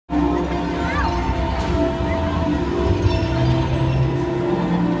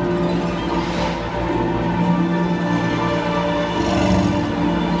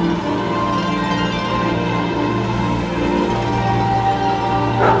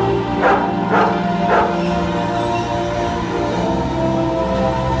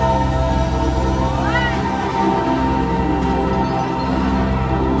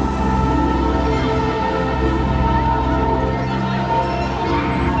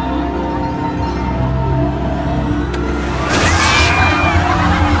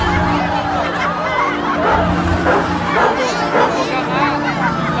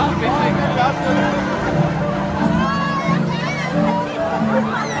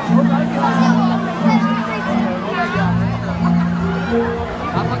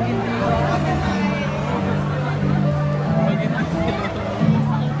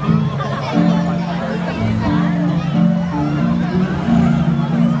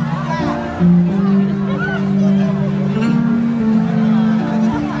Si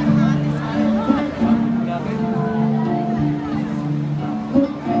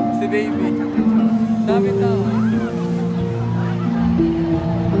baby. Dami tao.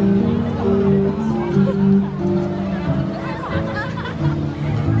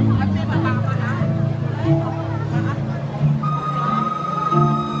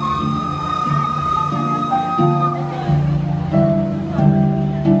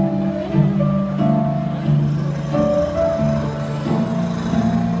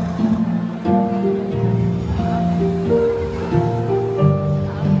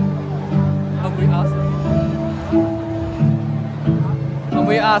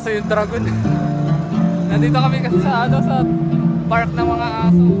 Amoy aso yung dragon. Nandito kami kasi sa sa park ng mga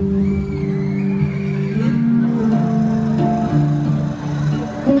aso.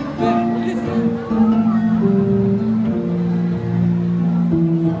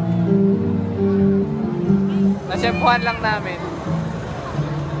 Nasyempuhan lang namin.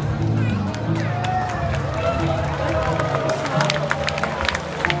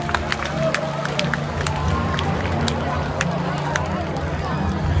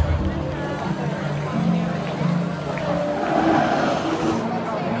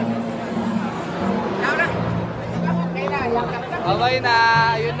 Okay na,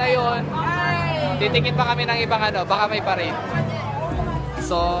 yun na yun. Titingin pa kami ng ibang ano, baka may parade.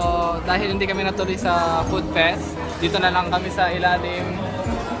 So, dahil hindi kami natuloy sa food fest, dito na lang kami sa ilalim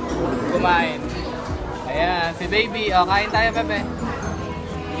kumain. Ayan, si baby. O, kain tayo, bebe.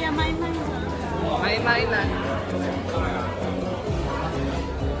 Main na.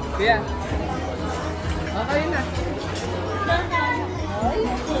 Kuya. Okay na.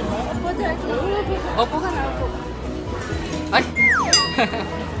 Opo ka na, opo. Ay!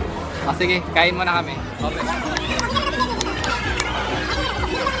 O sige, kain muna kami. Okay.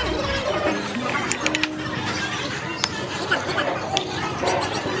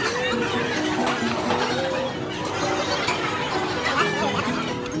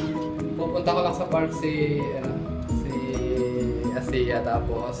 Pupunta ko lang sa park si Asia,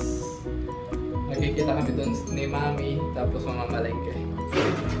 tapos nakikita kami doon ni Mami, tapos mamamalengke.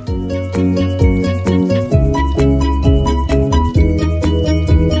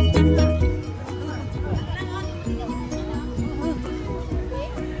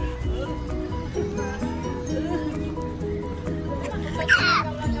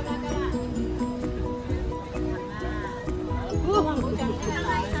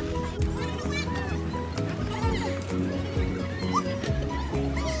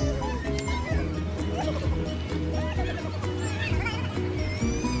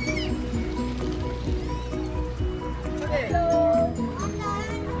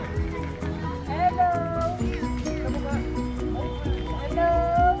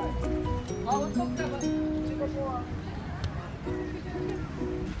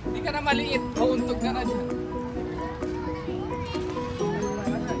 Hindi ka na maliit, mauntog ka na dyan.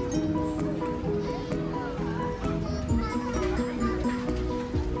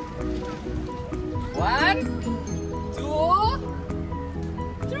 One, two,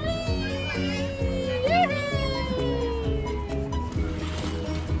 three.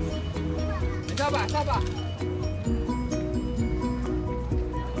 Saba.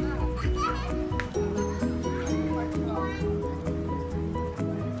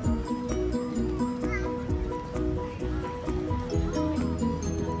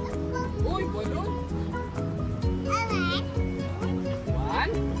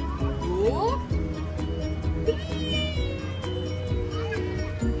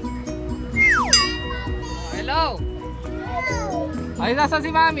 Hello. Ay, nasa si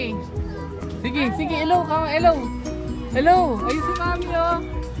Mami. Sige, hello ka, hello. Ayun si Mami, oh.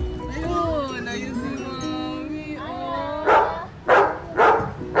 Ayun si Mami, oh.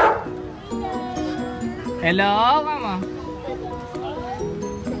 Hello, Mama.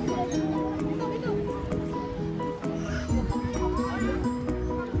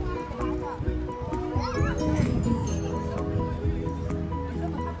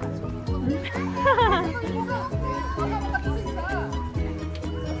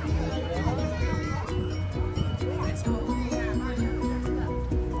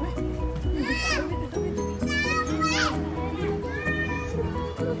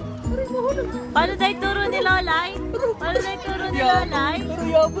 Paano tayo turo ni Lolay?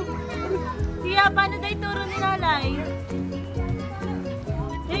 Siya, paano tayo turo ni Lolay?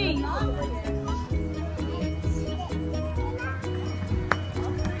 Hey!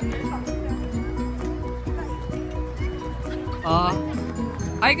 Oh.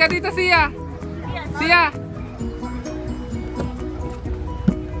 Ay ka dito, Sia.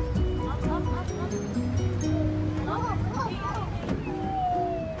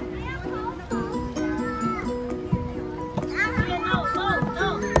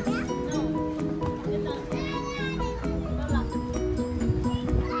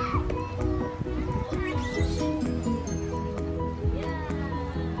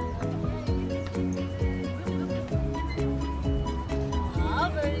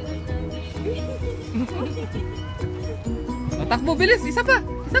 Takbo, bilis! Isa pa!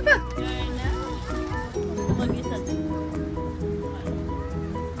 Isa pa! Mag-isa.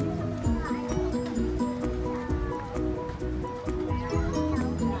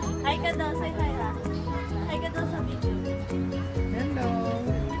 Hi ka daw, say hi ha. Hi ka daw sa video. Hello!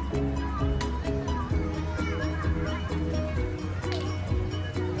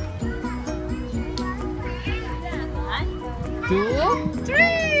 Two,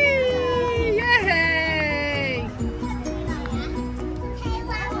 three! Yay!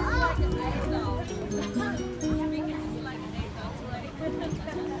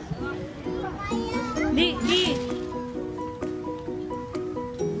 Di.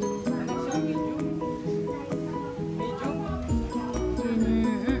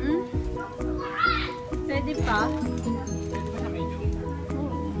 Pwede pa?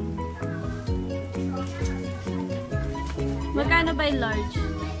 Magkano ba yung large?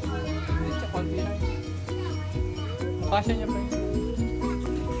 Kasya niya pa yun.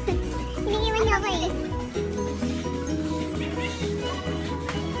 Hindi man ako eh.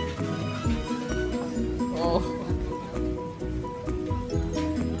 Oo.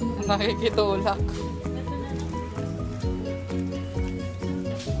 Nakikitulak.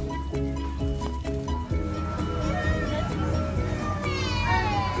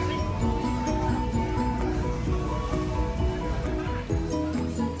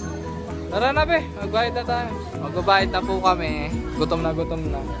 Tara na be, magbayad na tayo. Magbabayad na po kami. Gutom na gutom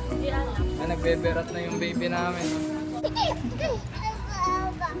na. Nagbeberat na yung baby namin.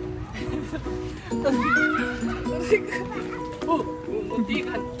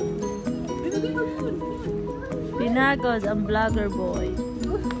 Muntikan. Pinagos ang vlogger boy.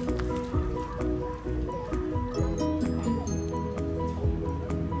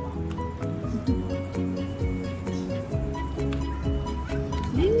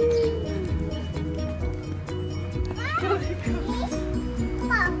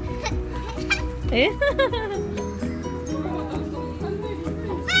 Eh?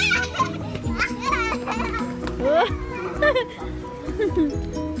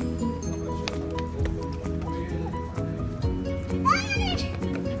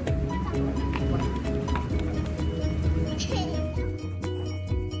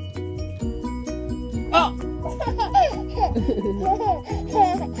 Oh!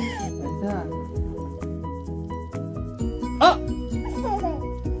 Oh! Oh!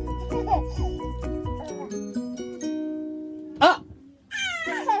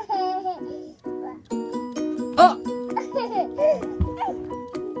 Oh!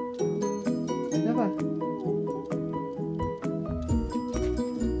 Ada pa?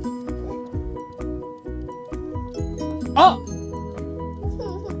 Oh!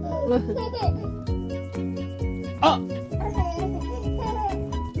 Oh!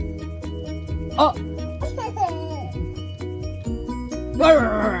 Oh!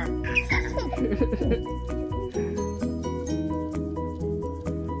 Brrr.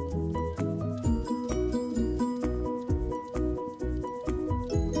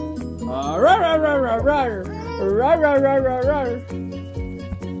 Rar rar rar rar rar rar rar rar rar rar.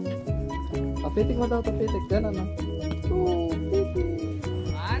 Tapitik mo daw, tapitik. Gano'n na. 1,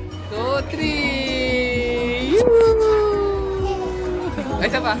 2, 3! Ay,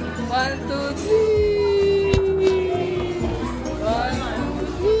 isa pa. 1, 2, 3! 1,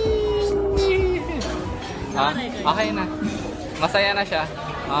 2, 3! Okay na. Masaya na siya.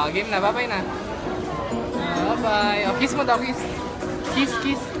 Game na. Bye-bye na. Bye-bye. Kiss mo daw, kiss. Kiss,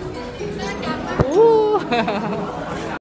 kiss. Ooh!